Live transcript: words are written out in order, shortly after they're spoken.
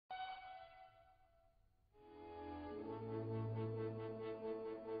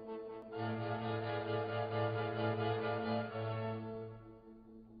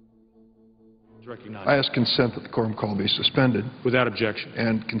recognized. I ask consent that the quorum call be suspended. Without objection.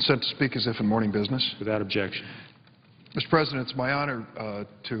 And consent to speak as if in morning business. Without objection. Mr. President, it's my honor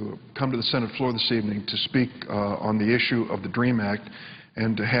to come to the Senate floor this evening to speak on the issue of the DREAM Act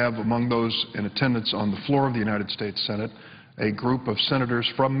and to have among those in attendance on the floor of the United States Senate a group of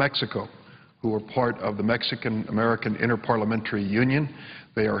senators from Mexico who are part of the Mexican-American Interparliamentary Union.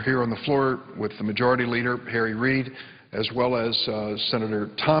 They are here on the floor with the Majority Leader, Harry Reid, as well as Senator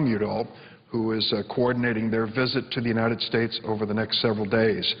Tom Udall, who is coordinating their visit to the United States over the next several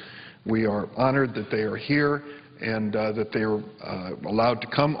days. We are honored that they are here and that they are allowed to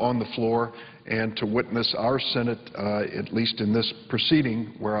come on the floor and to witness our Senate, at least in this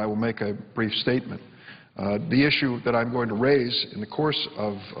proceeding, where I will make a brief statement. The issue that I'm going to raise in the course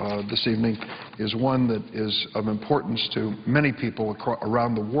of this evening is one that is of importance to many people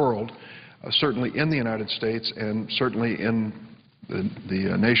around the world, certainly in the United States and certainly in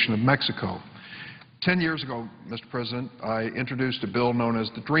the nation of Mexico. 10 years ago, Mr. President, I introduced a bill known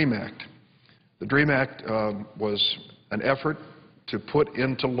as the DREAM Act. The DREAM Act was an effort to put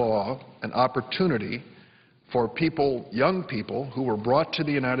into law an opportunity for people, young people, who were brought to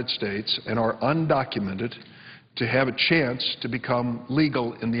the United States and are undocumented to have a chance to become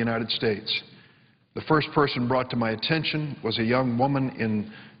legal in the United States. The first person brought to my attention was a young woman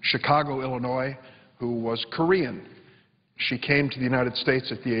in Chicago, Illinois, who was Korean. She came to the United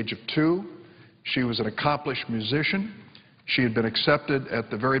States at the age of 2. She was an accomplished musician. She had been accepted at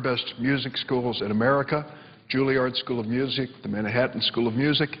the very best music schools in America, Juilliard School of Music, the Manhattan School of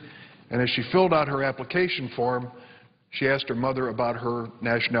Music, and as she filled out her application form, she asked her mother about her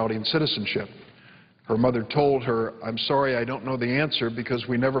nationality and citizenship. Her mother told her, "I'm sorry, I don't know the answer because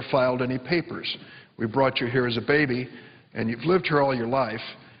we never filed any papers. We brought you here as a baby, and you've lived here all your life,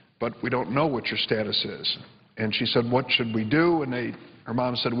 but we don't know what your status is." And she said, "What should we do?" And her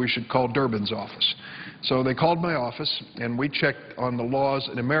mom said, "We should call Durbin's office." So they called my office, and we checked on the laws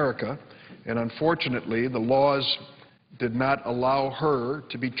in America, and unfortunately, the laws did not allow her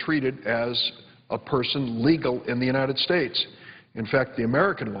to be treated as a person legal in the United States. In fact, the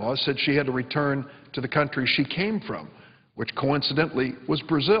American law said she had to return to the country she came from, which coincidentally was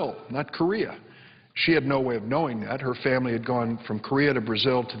Brazil, not Korea. She had no way of knowing that. Her family had gone from Korea to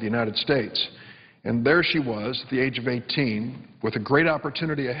Brazil to the United States. And there she was at the age of 18 with a great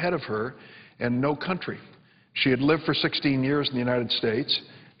opportunity ahead of her and no country. She had lived for 16 years in the United States.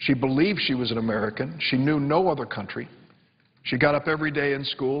 She believed she was an American. She knew no other country. She got up every day in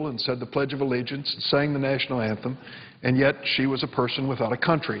school and said the Pledge of Allegiance and sang the national anthem, and yet she was a person without a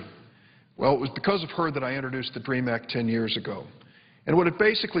country. Well, it was because of her that I introduced the DREAM Act 10 years ago. And what it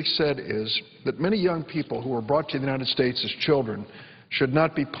basically said is that many young people who were brought to the United States as children should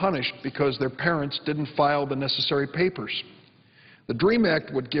not be punished because their parents didn't file the necessary papers. The DREAM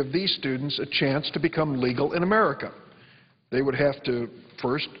Act would give these students a chance to become legal in America. They would have to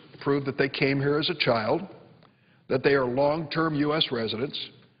first prove that they came here as a child, that they are long-term U.S. residents,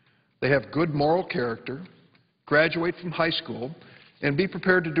 they have good moral character, graduate from high school, and be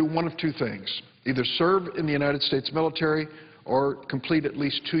prepared to do one of two things, either serve in the United States military or complete at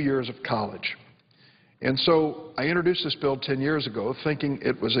least 2 years of college. And so I introduced this bill 10 years ago thinking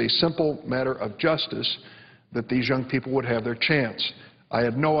it was a simple matter of justice that these young people would have their chance. I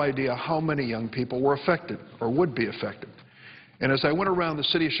had no idea how many young people were affected or would be affected. And as I went around the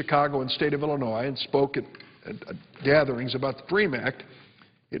city of Chicago and state of Illinois and spoke at gatherings about the DREAM Act,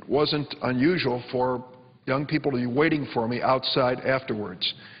 it wasn't unusual for young people to be waiting for me outside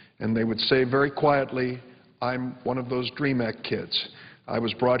afterwards. And they would say very quietly, "I'm one of those DREAM Act kids. I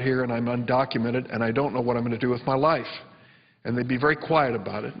was brought here and I'm undocumented and I don't know what I'm going to do with my life." And they'd be very quiet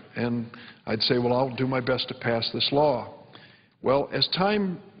about it. And I'd say, "Well, I'll do my best to pass this law." Well, as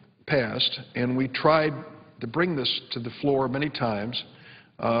time passed and we tried to bring this to the floor many times,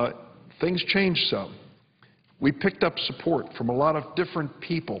 things changed some. We picked up support from a lot of different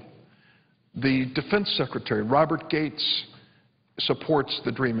people. The Defense Secretary, Robert Gates, supports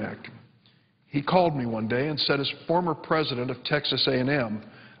the DREAM Act. He called me one day and said, as former president of Texas A&M,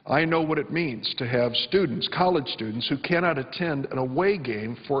 I know what it means to have students, college students, who cannot attend an away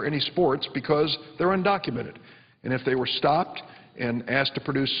game for any sports because they're undocumented. And if they were stopped and asked to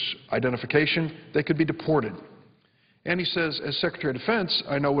produce identification, they could be deported. And he says, as Secretary of Defense,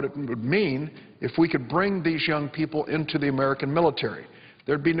 I know what it would mean if we could bring these young people into the American military.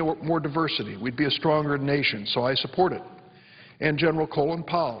 There'd be more diversity. We'd be a stronger nation, so I support it. And General Colin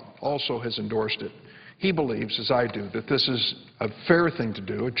Powell also has endorsed it. He believes, as I do, that this is a fair thing to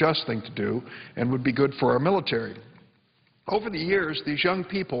do, a just thing to do, and would be good for our military. Over the years, these young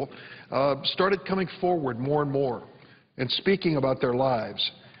people started coming forward more and more and speaking about their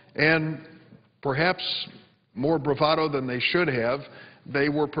lives. And perhaps more bravado than they should have, they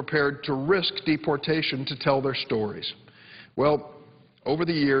were prepared to risk deportation to tell their stories. Well, over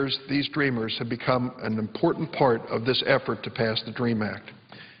the years, these dreamers have become an important part of this effort to pass the DREAM Act.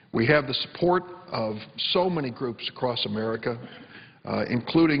 We have the support of so many groups across America,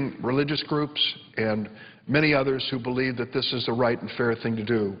 including religious groups and many others who believe that this is the right and fair thing to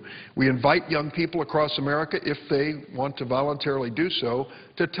do. We invite young people across America, if they want to voluntarily do so,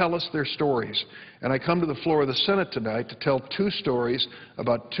 to tell us their stories. And I come to the floor of the Senate tonight to tell two stories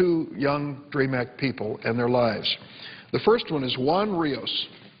about two young DREAM Act people and their lives. The first one is Juan Rios.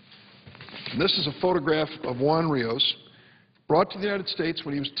 And this is a photograph of Juan Rios, brought to the United States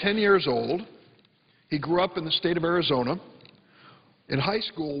when he was 10 years old. He grew up in the state of Arizona. In high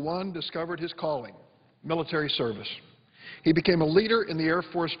school, Juan discovered his calling, military service. He became a leader in the Air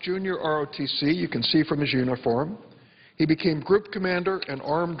Force Junior ROTC, you can see from his uniform. He became group commander and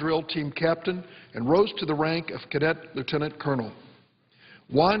armed drill team captain and rose to the rank of cadet lieutenant colonel.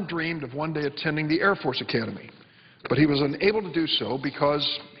 Juan dreamed of one day attending the Air Force Academy, but he was unable to do so because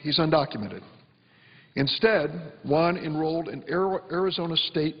he's undocumented. Instead, Juan enrolled in Arizona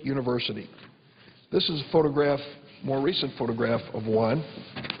State University. This is a photograph, more recent photograph of Juan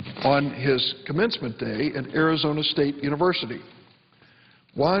on his commencement day at Arizona State University.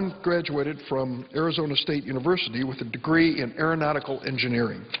 Juan graduated from Arizona State University with a degree in aeronautical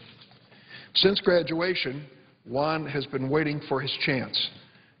engineering. Since graduation, Juan has been waiting for his chance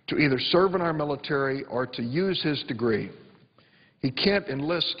to either serve in our military or to use his degree. He can't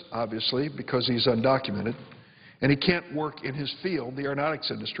enlist, obviously, because he's undocumented, and he can't work in his field, the aeronautics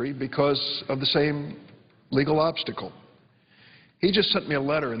industry, because of the same legal obstacle. He just sent me a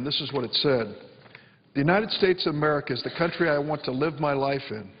letter, and this is what it said. The United States of America is the country I want to live my life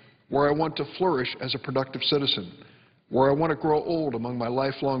in, where I want to flourish as a productive citizen, where I want to grow old among my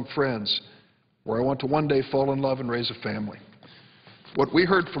lifelong friends, where I want to one day fall in love and raise a family. What we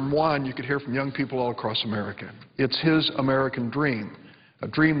heard from Juan, you could hear from young people all across America. It's his American dream, a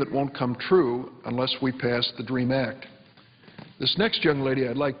dream that won't come true unless we pass the DREAM Act. This next young lady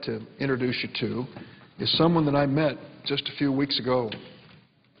I'd like to introduce you to is someone that I met just a few weeks ago.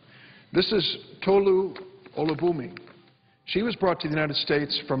 This is Tolu Olubumi. She was brought to the United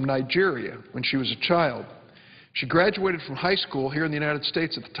States from Nigeria when she was a child. She graduated from high school here in the United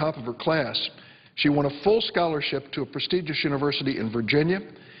States at the top of her class. She won a full scholarship to a prestigious university in Virginia,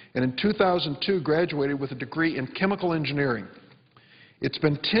 and in 2002 graduated with a degree in chemical engineering. It's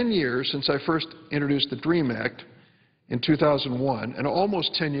been 10 years since I first introduced the DREAM Act in 2001, and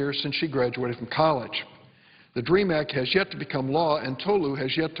almost 10 years since she graduated from college. The DREAM Act has yet to become law, and Tolu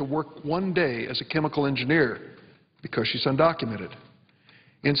has yet to work one day as a chemical engineer because she's undocumented.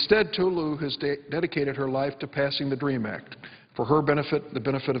 Instead, Tolu has dedicated her life to passing the DREAM Act for her benefit, the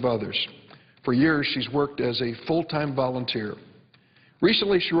benefit of others. For years, she's worked as a full-time volunteer.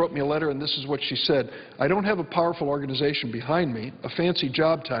 Recently, she wrote me a letter, and this is what she said. I don't have a powerful organization behind me, a fancy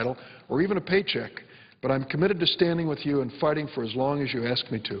job title, or even a paycheck, but I'm committed to standing with you and fighting for as long as you ask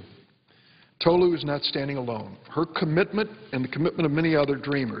me to. Tolu is not standing alone. Her commitment and the commitment of many other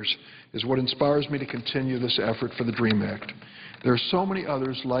dreamers is what inspires me to continue this effort for the DREAM Act. There are so many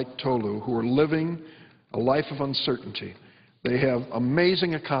others like Tolu who are living a life of uncertainty. They have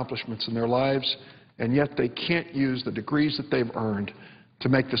amazing accomplishments in their lives, and yet they can't use the degrees that they've earned to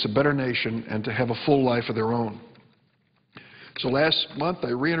make this a better nation and to have a full life of their own. So last month, I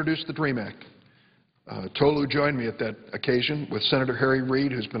reintroduced the DREAM Act. Tolu joined me at that occasion with Senator Harry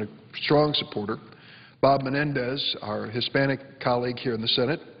Reid, who's been a strong supporter, Bob Menendez, our Hispanic colleague here in the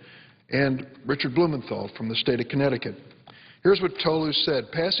Senate, and Richard Blumenthal from the state of Connecticut. Here's what Tolu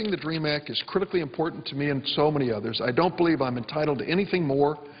said. Passing the DREAM Act is critically important to me and so many others. I don't believe I'm entitled to anything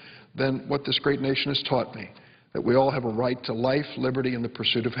more than what this great nation has taught me, that we all have a right to life, liberty, and the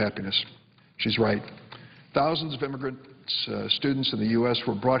pursuit of happiness. She's right. Thousands of immigrant students in the U.S.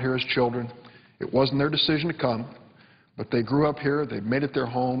 were brought here as children. It wasn't their decision to come, but they grew up here, they've made it their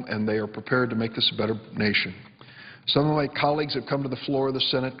home, and they are prepared to make this a better nation. Some of my colleagues have come to the floor of the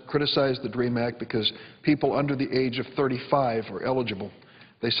Senate, criticized the DREAM Act because people under the age of 35 are eligible.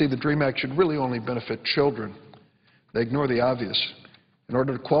 They say the DREAM Act should really only benefit children. They ignore the obvious. In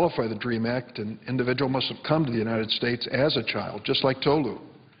order to qualify the DREAM Act, an individual must have come to the United States as a child, just like Tolu.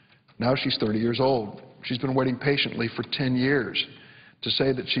 Now she's 30 years old. She's been waiting patiently for 10 years. To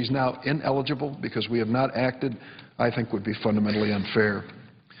say that she's now ineligible because we have not acted, I think would be fundamentally unfair.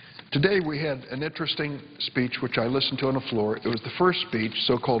 Today we had an interesting speech which I listened to on the floor. It was the first speech,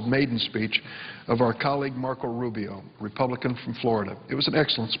 so-called maiden speech, of our colleague Marco Rubio, Republican from Florida. It was an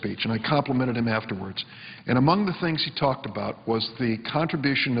excellent speech, and I complimented him afterwards. And among the things he talked about was the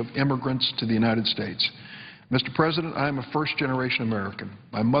contribution of immigrants to the United States. Mr. President, I am a first-generation American.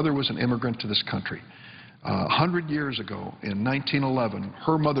 My mother was an immigrant to this country. 100 years ago, in 1911,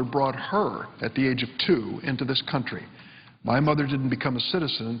 her mother brought her, at the age of 2, into this country. My mother didn't become a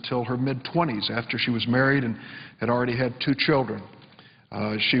citizen until her mid-20s, after she was married and had already had 2 children.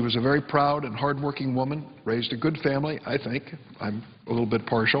 She was a very proud and hardworking woman, raised a good family, I think. I'm a little bit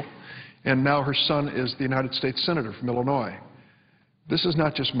partial. And now her son is the United States Senator from Illinois. This is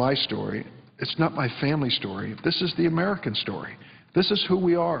not just my story. It's not my family story. This is the American story. This is who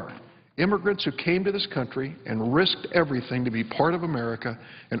we are. Immigrants who came to this country and risked everything to be part of America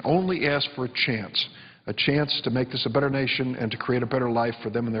and only asked for a chance to make this a better nation and to create a better life for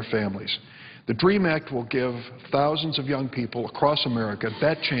them and their families. The DREAM Act will give thousands of young people across America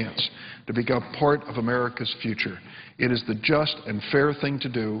that chance to become part of America's future. It is the just and fair thing to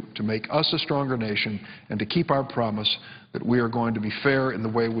do to make us a stronger nation and to keep our promise that we are going to be fair in the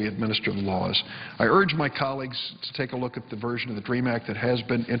way we administer the laws. I urge my colleagues to take a look at the version of the DREAM Act that has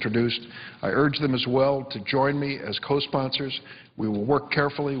been introduced. I urge them as well to join me as co-sponsors. We will work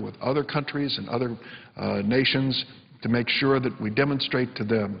carefully with other countries and other nations to make sure that we demonstrate to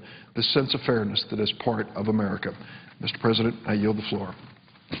them the sense of fairness that is part of America. Mr. President, I yield the floor.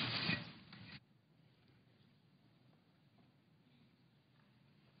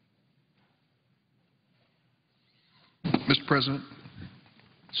 Mr. President.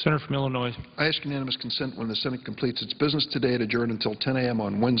 Senator from Illinois. I ask unanimous consent when the Senate completes its business today to adjourn until 10 a.m.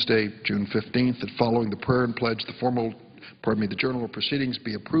 on Wednesday, June 15th, that following the prayer and pledge, the journal of proceedings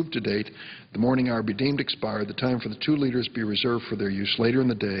be approved to date, the morning hour be deemed expired, the time for the 2 leaders be reserved for their use later in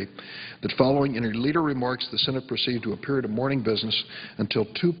the day, that following any leader remarks, the Senate proceed to a period of morning business until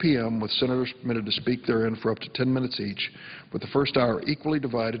 2 p.m., with senators permitted to speak therein for up to 10 minutes each, with the first hour equally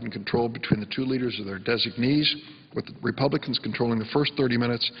divided and controlled between the 2 leaders or their designees, with the Republicans controlling the first 30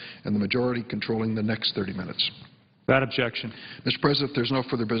 minutes and the majority controlling the next 30 minutes. Without objection. Mr. President, if there's no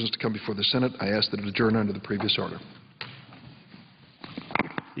further business to come before the Senate, I ask that it adjourn under the previous order.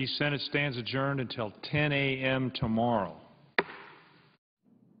 The Senate stands adjourned until 10 a.m. tomorrow.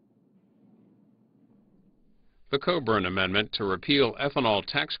 The Coburn Amendment to repeal ethanol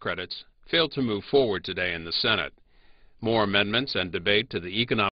tax credits failed to move forward today in the Senate. More amendments and debate to the economic